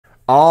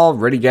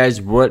Alrighty, guys,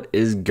 what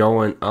is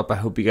going up? I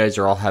hope you guys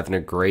are all having a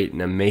great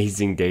and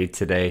amazing day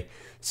today.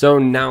 So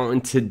now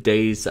in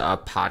today's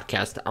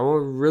podcast, I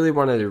really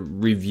want to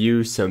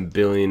review some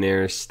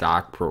billionaire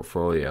stock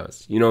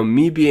portfolios.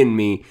 Me being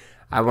me,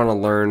 I want to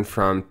learn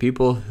from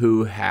people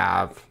who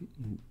have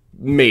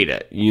made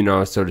it,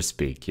 so to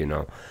speak,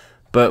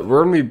 But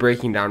we're going to be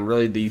breaking down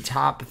really the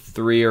top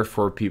 3 or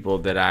 4 people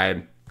that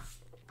I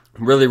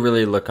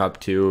really look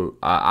up to.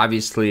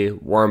 Obviously,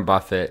 Warren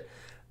Buffett,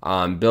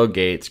 Bill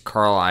Gates,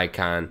 Carl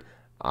Icahn,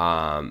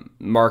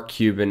 Mark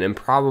Cuban, and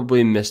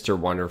probably Mr.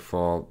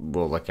 Wonderful.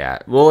 We'll look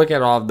at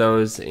all of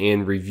those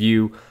and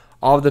review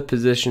all of the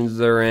positions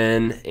they're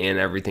in and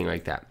everything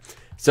like that.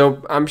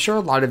 So I'm sure a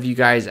lot of you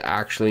guys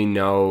actually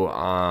know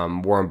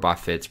Warren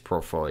Buffett's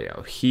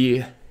portfolio.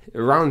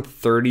 Around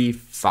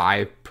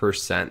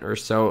 35% or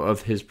so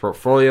of his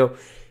portfolio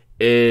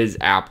is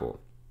Apple.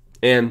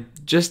 And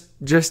just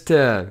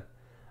to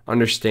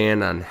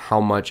understand on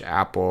how much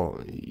Apple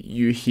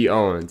he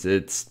owns,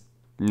 it's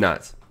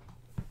nuts.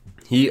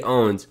 He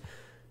owns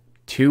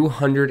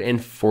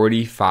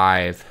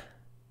 245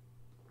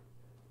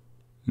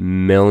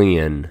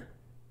 million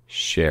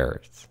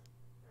shares.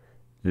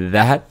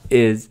 That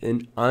is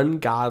an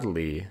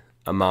ungodly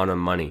amount of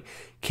money.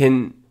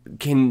 Can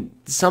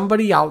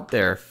somebody out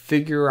there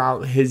figure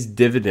out his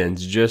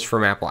dividends just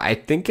from Apple? I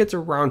think it's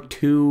around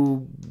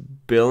 $2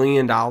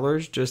 billion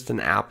just in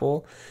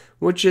Apple,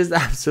 which is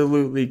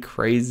absolutely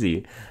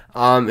crazy.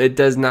 It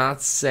does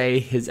not say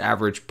his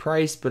average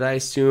price, but I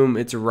assume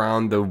it's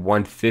around the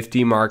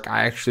 150 mark.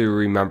 I actually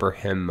remember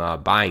him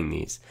buying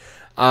these.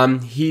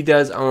 He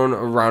does own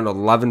around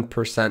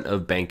 11%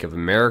 of Bank of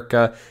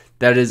America.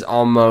 That is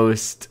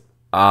almost,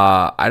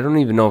 I don't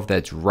even know if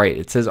that's right.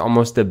 It says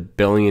almost 1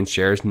 billion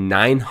shares,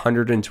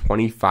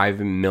 925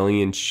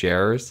 million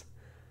shares.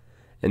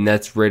 And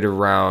that's right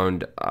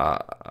around,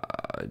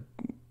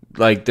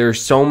 there's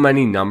so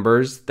many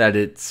numbers that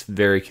it's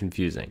very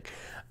confusing.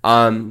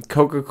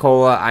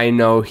 Coca-Cola, I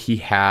know he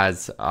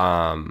has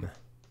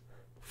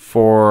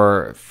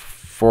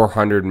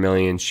 400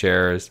 million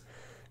shares.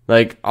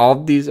 All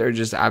of these are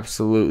just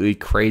absolutely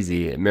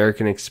crazy.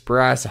 American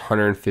Express,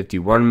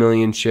 151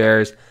 million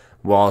shares.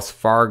 Wells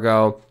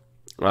Fargo,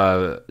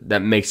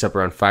 that makes up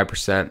around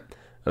 5%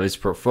 of his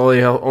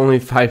portfolio. Only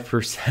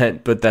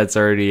 5%, but that's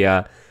already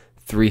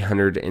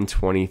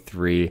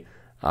 323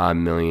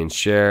 million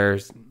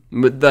shares.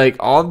 But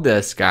all of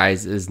this,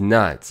 guys, is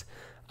nuts.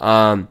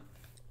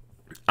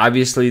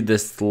 Obviously,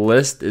 this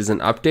list isn't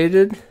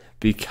updated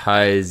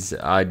because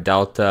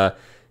Delta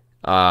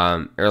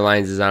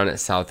Airlines is on it,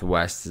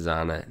 Southwest is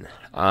on it.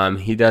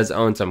 He does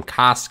own some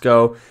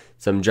Costco,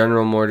 some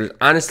General Motors.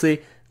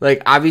 Honestly,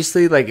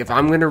 obviously, if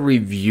I'm gonna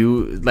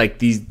review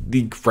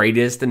the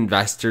greatest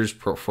investors'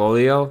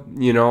 portfolio,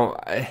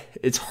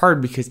 it's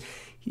hard because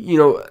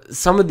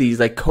some of these,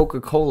 like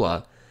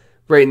Coca-Cola,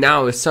 right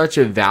now is such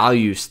a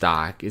value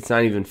stock. It's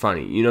not even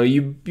funny.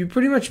 You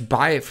pretty much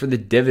buy it for the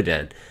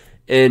dividend.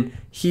 And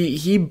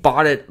he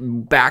bought it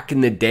back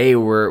in the day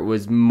where it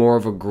was more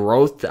of a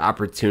growth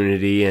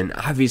opportunity. And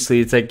obviously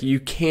it's you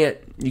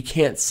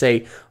can't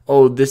say,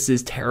 oh, this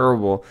is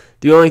terrible.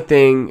 The only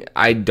thing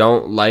I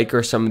don't like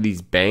are some of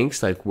these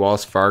banks like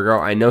Wells Fargo.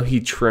 I know he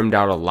trimmed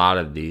out a lot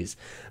of these,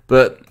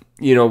 but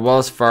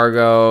Wells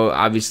Fargo,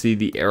 obviously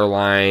the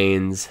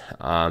airlines,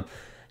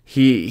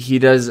 He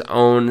does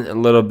own a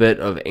little bit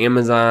of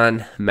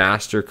Amazon,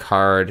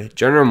 MasterCard,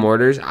 General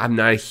Motors. I'm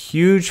not a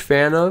huge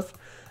fan of,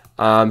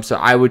 so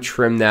I would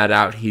trim that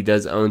out. He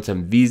does own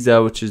some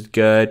Visa, which is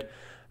good,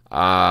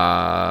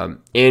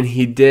 and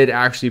he did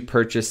actually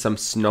purchase some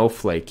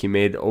Snowflake. He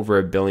made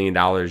over $1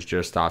 billion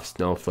just off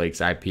Snowflake's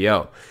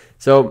IPO.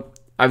 So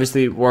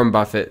obviously Warren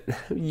Buffett,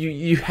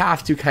 you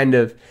have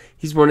to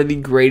he's one of the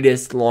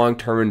greatest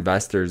long-term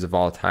investors of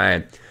all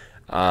time.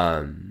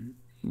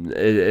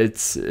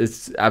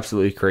 It's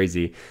absolutely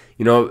crazy.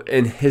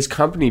 And his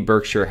company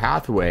Berkshire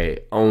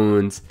Hathaway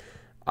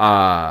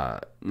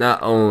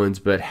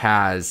but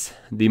has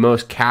the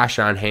most cash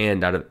on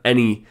hand out of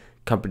any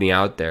company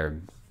out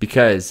there,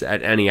 because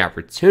at any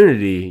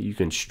opportunity you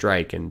can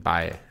strike and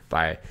buy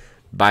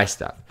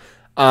stuff.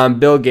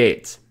 Bill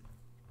Gates.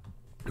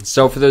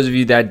 So for those of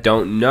you that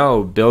don't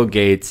know, Bill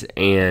Gates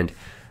and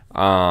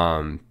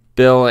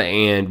Bill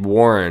and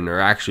Warren are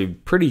actually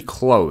pretty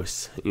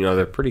close.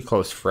 They're pretty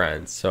close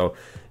friends. So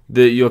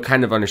you'll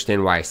kind of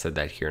understand why I said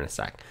that here in a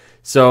sec.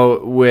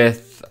 So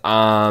with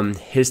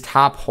his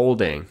top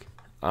holding,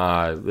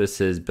 this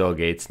is Bill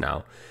Gates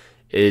now,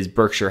 is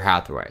Berkshire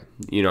Hathaway.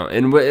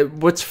 And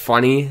what's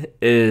funny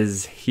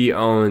is he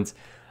owns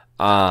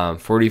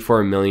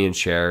 44 million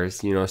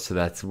shares. So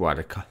that's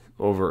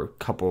over a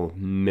couple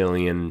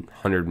million,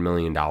 $100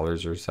 million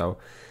or so.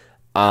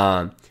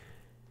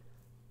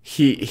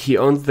 He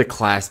owns the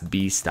Class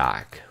B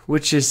stock,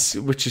 which is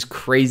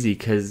crazy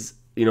because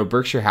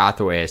Berkshire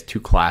Hathaway has 2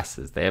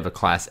 classes. They have a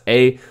Class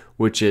A,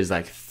 which is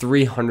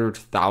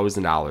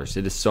 $300,000.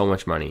 It is so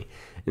much money,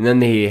 and then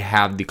they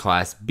have the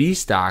Class B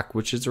stock,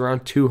 which is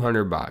around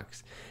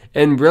 $200.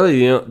 And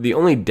really, the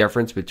only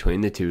difference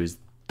between the two is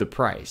the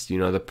price.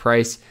 The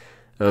price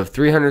of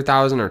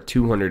 $300,000 or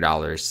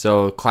 $200.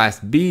 So Class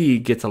B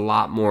gets a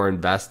lot more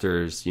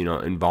investors,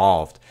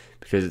 involved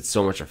because it's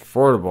so much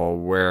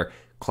affordable, where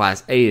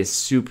Class A is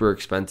super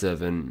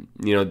expensive. And,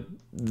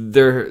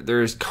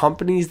 there's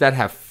companies that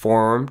have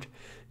formed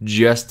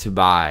just to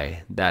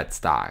buy that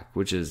stock,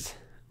 which is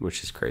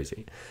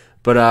crazy.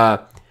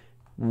 But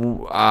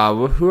who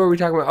are we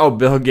talking about? Oh,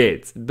 Bill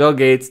Gates. Bill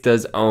Gates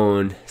does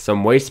own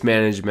some Waste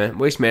Management.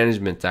 Waste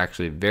Management's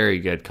actually a very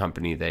good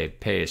company. They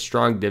pay a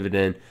strong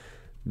dividend.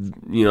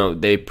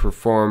 They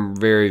perform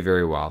very,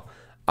 very well.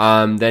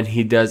 Then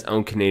he does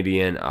own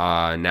Canadian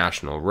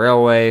National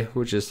Railway,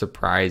 which is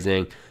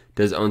surprising.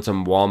 Does own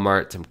some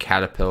Walmart, some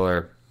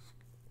Caterpillar,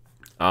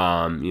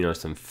 some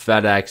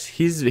FedEx.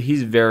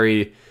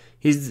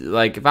 He's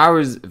like, if I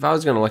was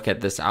going to look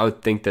at this, I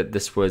would think that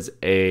this was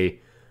it's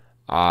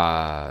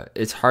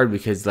hard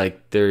because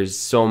like there's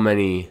so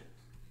many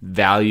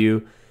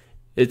value.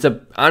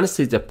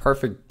 Honestly, it's a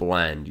perfect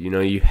blend.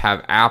 You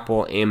have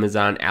Apple,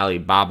 Amazon,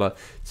 Alibaba.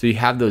 So you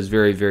have those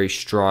very, very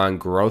strong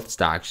growth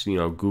stocks,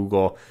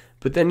 Google.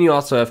 But then you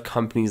also have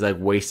companies like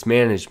Waste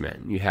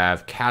Management. You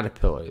have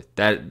Caterpillar.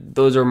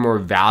 Those are more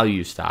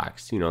value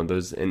stocks,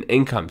 those and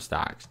income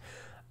stocks.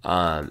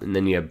 And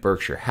then you have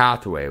Berkshire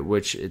Hathaway,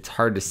 which it's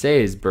hard to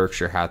say is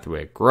Berkshire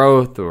Hathaway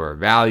growth or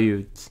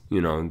value.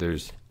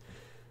 There's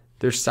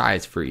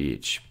size for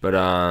each. But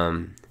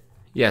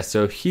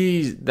so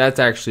that's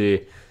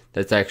actually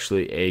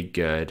a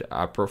good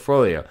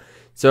portfolio.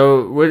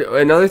 So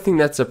another thing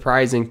that's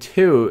surprising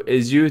too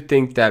is you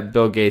think that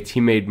Bill Gates,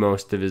 he made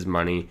most of his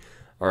money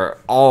or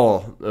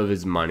all of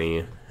his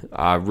money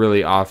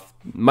really off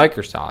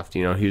Microsoft.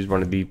 He was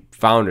one of the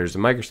founders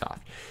of Microsoft.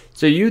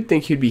 So you'd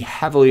think he'd be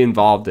heavily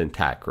involved in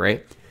tech,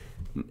 right?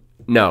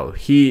 No,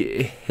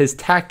 his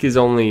tech is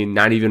only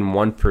not even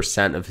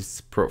 1% of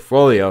his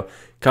portfolio,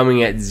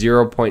 coming at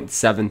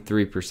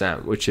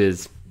 0.73%, which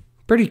is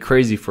pretty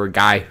crazy for a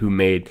guy who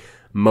made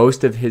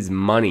most of his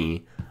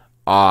money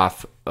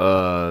off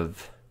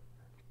of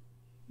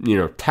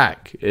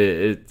tech.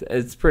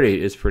 It's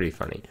pretty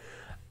funny.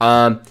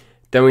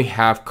 Then we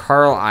have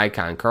Carl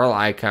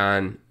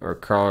Icahn or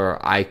Carl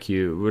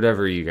IQ,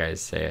 whatever you guys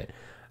say it.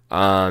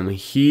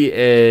 He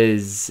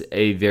is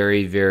a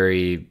very,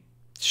 very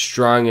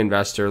strong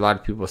investor. A lot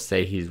of people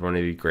say he's one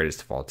of the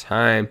greatest of all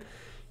time.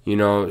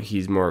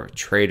 He's more of a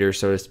trader,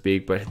 so to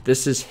speak, but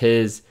this is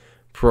his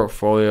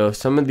portfolio.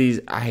 Some of these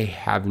I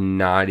have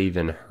not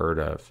even heard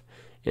of,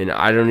 and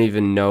I don't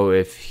even know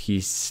if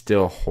he's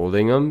still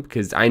holding them,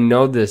 because I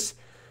know this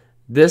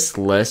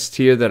list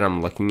here that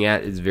I'm looking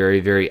at is very,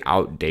 very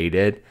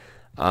outdated,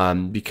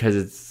 because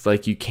it's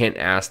like you can't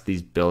ask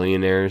these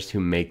billionaires who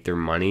make their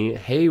money,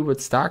 hey,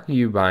 what stock are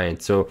you buying?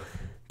 So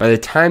by the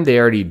time they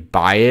already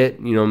buy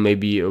it,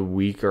 maybe a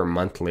week or a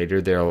month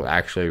later, they'll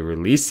actually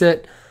release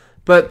it.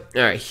 But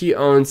all right, he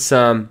owns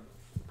some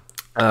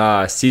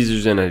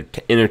Caesars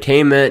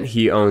Entertainment.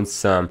 He owns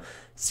some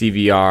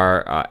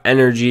CVR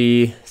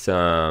Energy,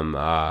 some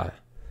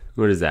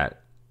what is that?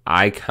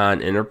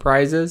 Icon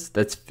Enterprises.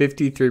 That's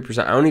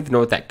 53%. I don't even know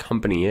what that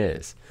company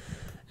is.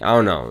 I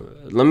don't know.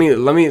 Let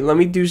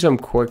me do some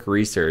quick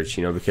research,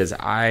 because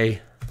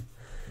I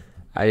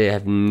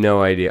have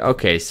no idea.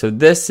 Okay, so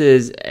this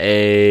is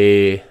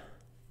a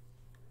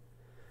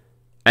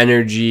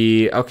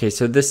energy. Okay,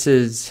 so this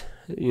is,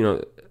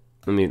 let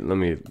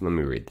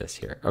me read this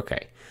here.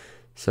 Okay.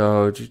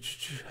 So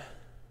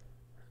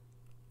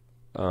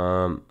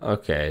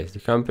okay,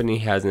 the company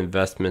has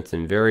investments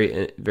in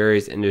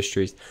various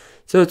industries.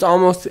 So it's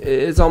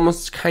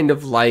almost kind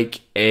of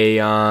like a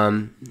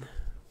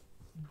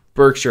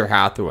Berkshire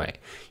Hathaway.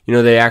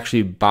 They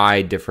actually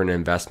buy different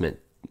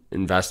investments.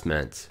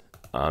 That's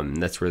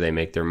where they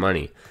make their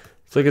money.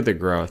 Let's look at the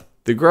growth.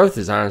 The growth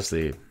is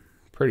honestly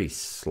pretty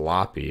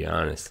sloppy,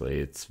 honestly.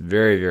 It's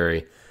very,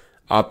 very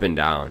up and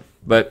down.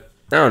 But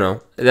I don't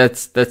know.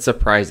 That's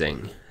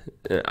surprising,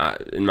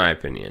 in my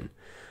opinion.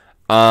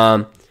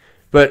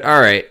 But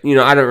all right,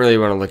 I don't really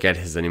want to look at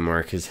his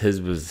anymore because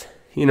his was,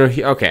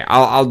 okay.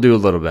 I'll do a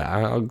little bit.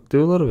 I'll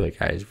do a little bit,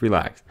 guys.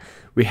 Relax.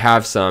 We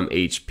have some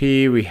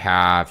HP. We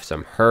have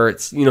some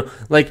Hertz.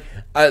 Like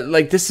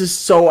this is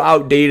so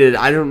outdated.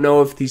 I don't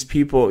know if these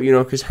people,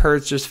 because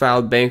Hertz just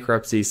filed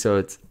bankruptcy,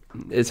 so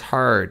it's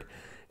hard.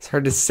 It's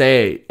hard to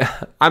say.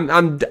 I'm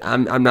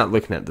not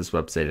looking at this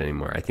website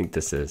anymore. I think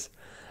this is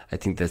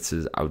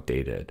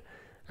outdated.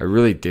 I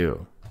really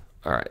do.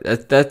 All right,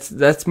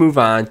 let's move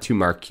on to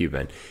Mark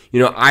Cuban.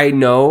 I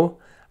know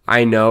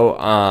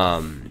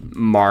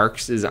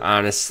Mark's is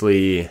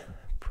honestly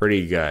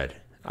pretty good.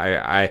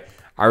 I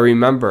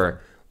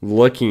remember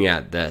looking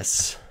at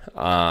this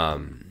a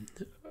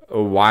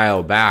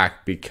while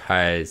back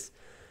because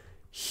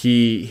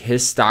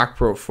his stock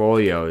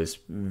portfolio is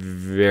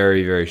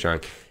very, very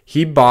strong.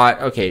 He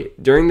bought,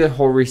 during the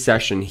whole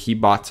recession, he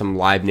bought some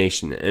Live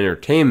Nation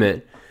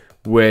Entertainment,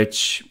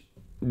 which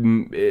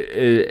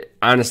it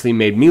honestly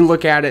made me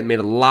look at it, made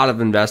a lot of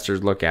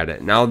investors look at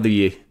it. Now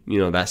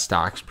that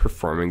stock's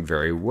performing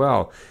very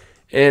well.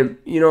 And,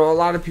 a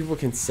lot of people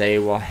can say,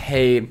 well,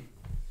 hey,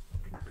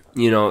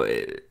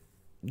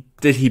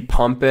 Did he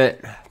pump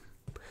it?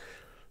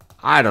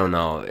 I don't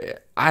know.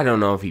 I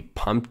don't know if he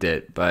pumped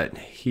it, but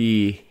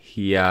he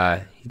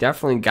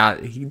definitely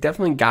got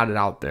it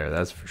out there.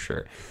 That's for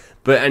sure.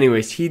 But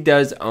anyways, he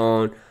does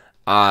own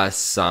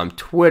some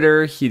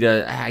Twitter. He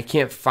does. I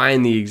can't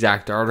find the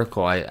exact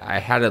article. I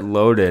had it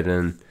loaded,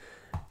 and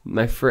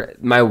my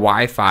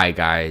Wi-Fi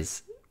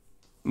guys,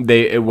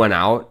 it went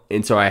out,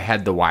 and so I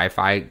had the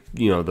Wi-Fi.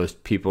 Those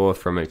people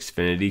from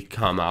Xfinity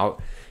come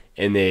out,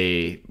 and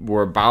they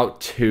were about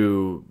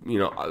to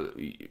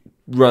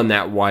run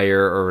that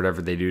wire or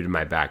whatever they do to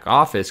my back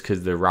office,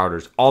 because the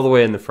router's all the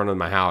way in the front of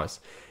my house.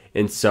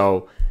 And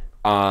so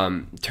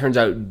turns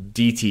out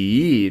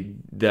DTE,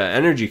 the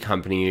energy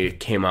company,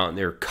 came out and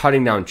they were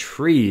cutting down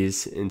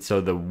trees, and so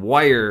the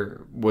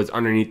wire was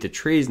underneath the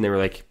trees, and they were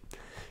like,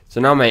 so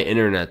now my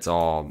internet's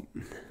all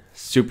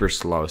super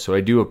slow. So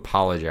I do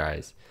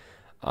apologize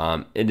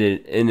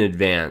in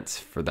advance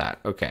for that.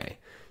 Okay,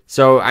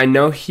 so I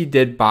know he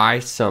did buy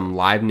some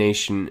Live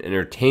Nation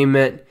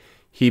Entertainment.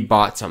 He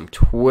bought some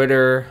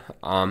Twitter.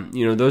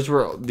 Those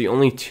were the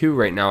only two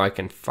right now I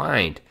can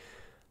find.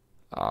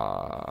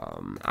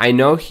 I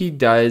know he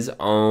does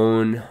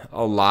own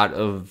a lot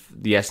of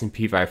the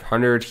S&P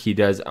 500. He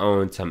does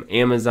own some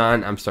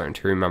Amazon. I'm starting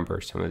to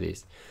remember some of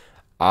these.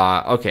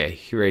 Okay,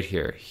 right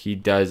here. He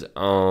does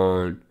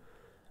own...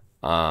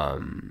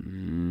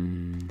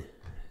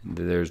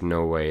 there's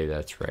no way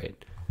that's right.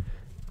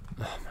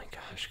 Oh my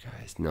gosh,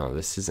 guys. No,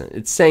 this isn't.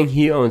 It's saying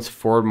he owns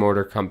Ford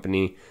Motor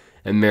Company,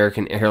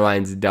 American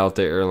Airlines,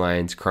 Delta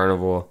Airlines,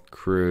 Carnival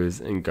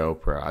Cruise, and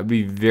GoPro. I'd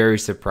be very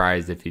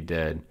surprised if he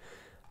did.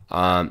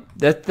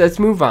 Let's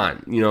move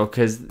on,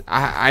 because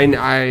I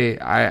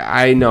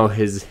know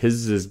his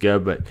is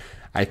good, but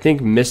I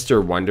think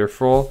Mr.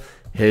 Wonderful,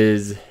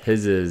 his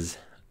is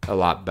a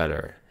lot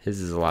better.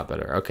 His is a lot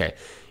better. Okay.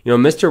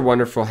 Mr.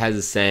 Wonderful has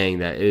a saying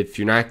that if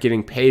you're not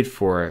getting paid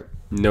for it,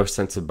 no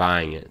sense of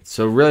buying it.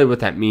 So really what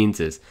that means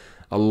is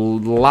a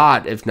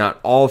lot, if not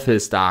all of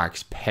his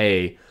stocks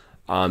pay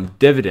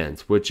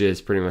dividends, which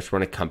is pretty much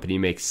when a company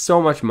makes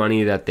so much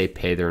money that they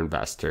pay their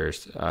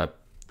investors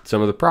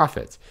some of the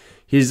profits.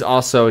 He's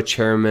also a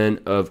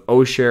chairman of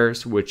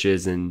O-Shares, which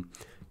is a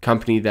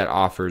company that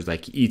offers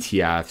like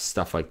ETFs,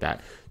 stuff like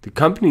that. The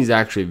company is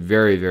actually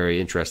very, very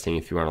interesting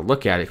if you want to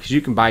look at it, because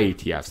you can buy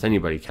ETFs,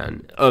 anybody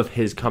can, of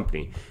his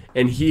company.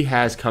 And he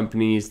has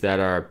companies that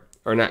are,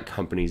 or not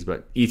companies,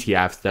 but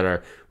ETFs that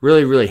are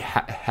really, really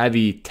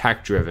heavy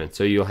tech driven.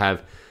 So you'll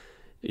have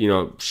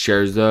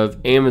shares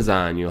of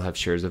Amazon, you'll have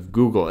shares of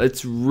Google.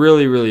 It's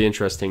really, really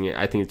interesting.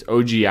 I think it's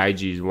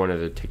OGIG is one of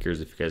the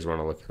tickers if you guys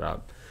want to look it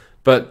up.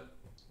 But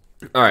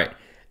all right.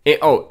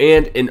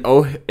 And in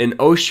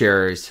O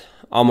shares,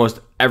 almost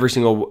every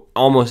single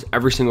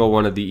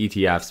one of the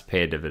ETFs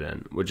pay a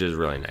dividend, which is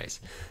really nice.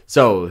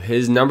 So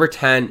his number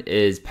 10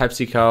 is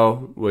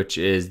PepsiCo, which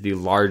is the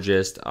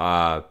largest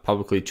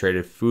publicly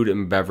traded food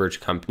and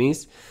beverage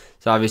companies.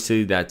 So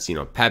obviously that's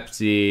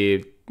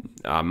Pepsi,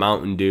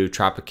 Mountain Dew,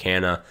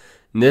 Tropicana.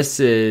 And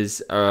this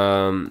is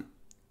a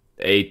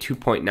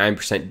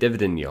 2.9%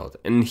 dividend yield.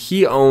 And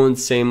he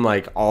owns, same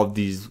like all of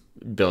these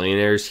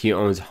billionaires, he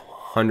owns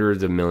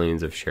hundreds of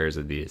millions of shares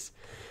of these.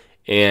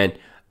 And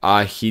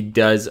he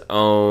does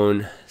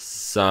own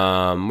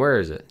some, where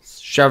is it?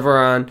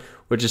 Chevron,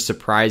 which is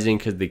surprising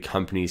because the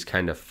company's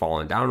kind of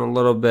fallen down a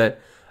little bit.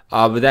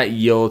 But that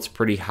yield's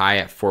pretty high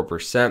at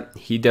 4%.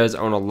 He does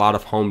own a lot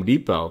of Home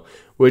Depot,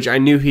 which I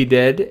knew he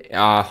did.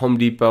 Home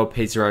Depot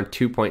pays around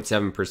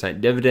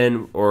 2.7%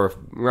 dividend, or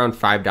around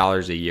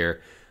 $5 a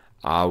year,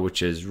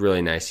 which is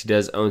really nice. He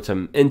does own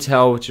some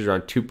Intel, which is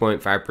around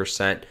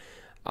 2.5%.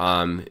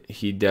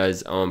 He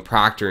does own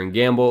Procter and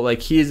Gamble.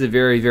 Like, he is a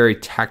very, very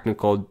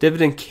technical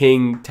dividend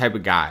king type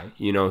of guy.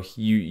 You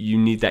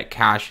need that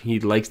cash. He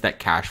likes that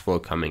cash flow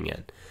coming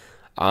in.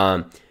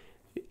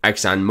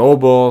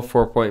 ExxonMobil,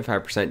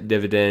 4.5%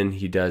 dividend.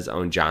 He does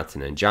own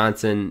Johnson &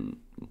 Johnson.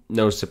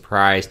 No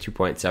surprise,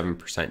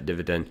 2.7%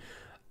 dividend.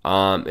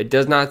 It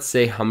does not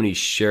say how many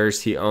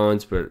shares he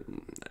owns, but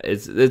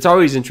it's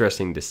always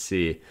interesting to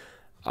see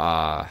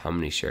how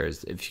many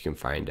shares, if you can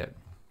find it.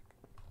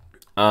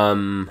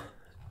 And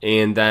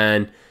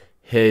then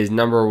his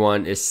number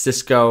one is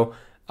Cisco,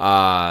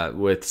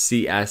 with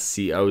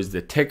CSCO is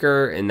the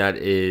ticker, and that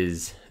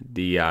is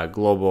the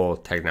global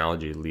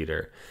technology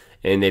leader.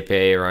 And they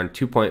pay around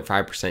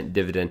 2.5%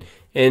 dividend.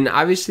 And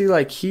obviously,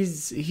 like,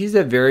 he's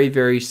a very,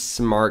 very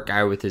smart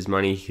guy with his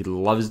money. He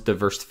loves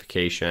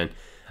diversification,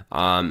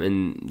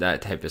 and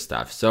that type of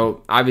stuff.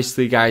 So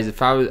obviously, guys,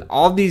 if I was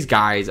all these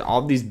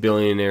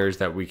billionaires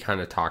that we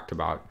kind of talked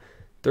about,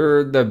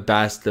 they're the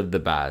best of the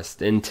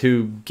best. And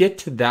to get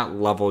to that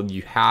level,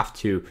 you have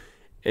to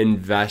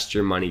invest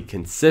your money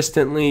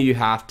consistently. You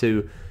have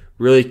to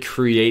really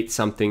create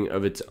something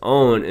of its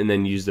own and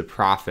then use the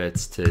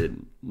profits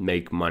to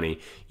make money.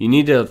 You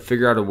need to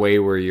figure out a way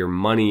where your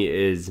money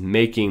is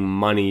making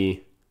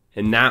money,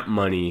 and that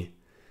money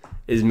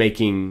is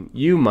making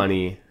you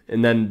money,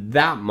 and then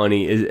that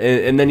money is,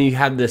 and then you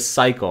have this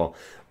cycle.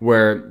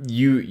 where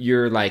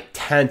you're like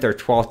 10th or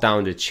 12th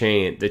down the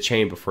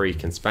chain before you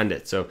can spend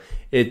it. So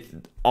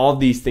all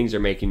these things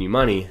are making you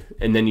money,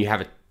 and then you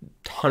have a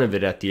ton of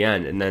it at the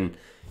end, and then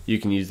you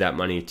can use that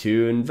money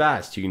to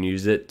invest. You can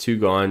use it to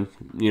go on,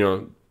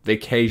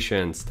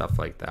 vacation, stuff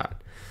like that.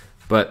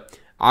 But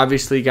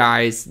obviously,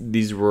 guys,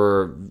 these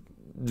were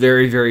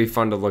very, very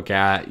fun to look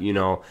at,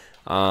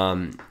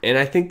 and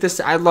I think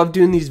I love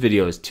doing these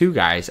videos too,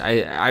 guys.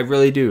 I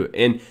really do.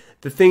 And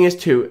the thing is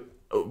too,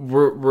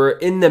 we're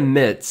in the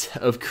midst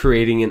of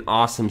creating an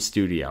awesome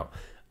studio.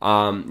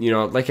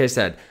 Like I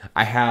said,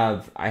 I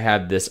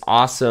have this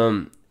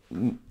awesome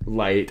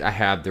light. I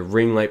have the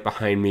ring light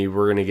behind me.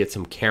 We're gonna get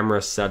some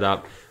cameras set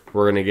up.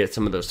 We're gonna get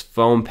some of those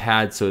foam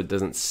pads so it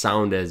doesn't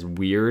sound as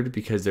weird,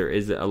 because there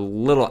is a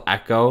little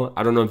echo.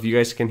 I don't know if you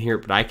guys can hear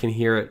it, but I can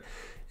hear it,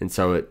 and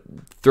so it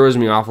throws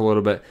me off a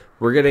little bit.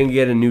 We're gonna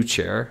get a new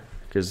chair,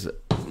 because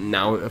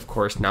now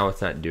it's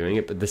not doing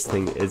it, but this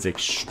thing is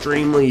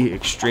extremely,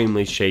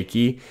 extremely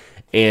shaky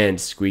and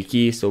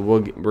squeaky. So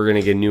we're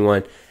gonna get a new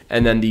one.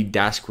 And then the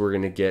desk we're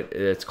gonna get,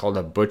 it's called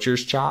a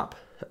butcher's chop.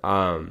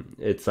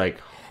 It's like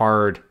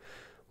hard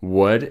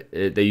wood.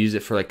 They use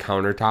it for like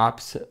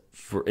countertops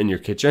in your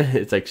kitchen.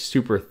 It's like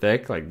super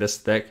thick, like this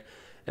thick.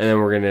 And then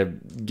we're gonna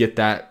get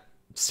that,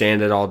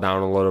 sand it all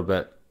down a little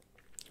bit,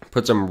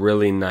 put some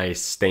really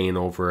nice stain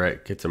over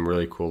it, get some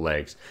really cool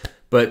legs.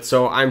 But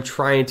so I'm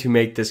trying to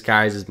make this,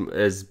 guys,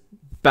 as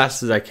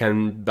best as I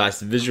can,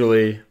 best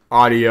visually,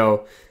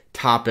 audio,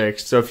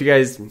 topics. So if you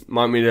guys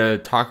want me to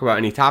talk about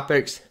any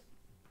topics,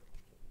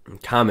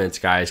 comments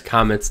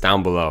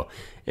down below,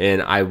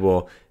 and I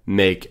will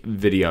make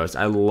videos.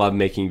 I love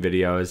making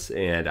videos,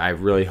 and I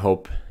really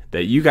hope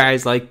that you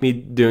guys like me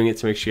doing it.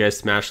 So make sure you guys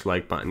smash the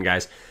like button,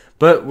 guys.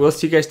 But we'll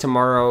see you guys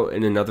tomorrow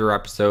in another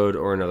episode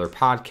or another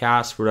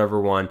podcast,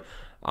 whatever one.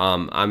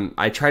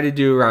 I try to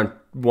do around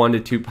 1 to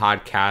 2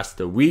 podcasts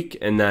a week,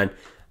 and then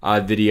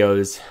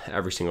videos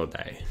every single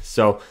day.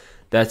 So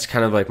that's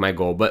kind of like my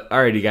goal. But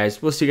alrighty,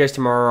 guys, we'll see you guys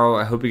tomorrow.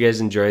 I hope you guys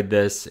enjoyed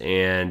this,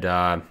 and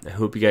I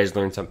hope you guys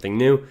learned something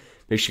new.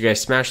 Make sure you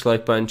guys smash the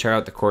like button. Check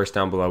out the course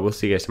down below. We'll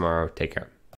see you guys tomorrow. Take care.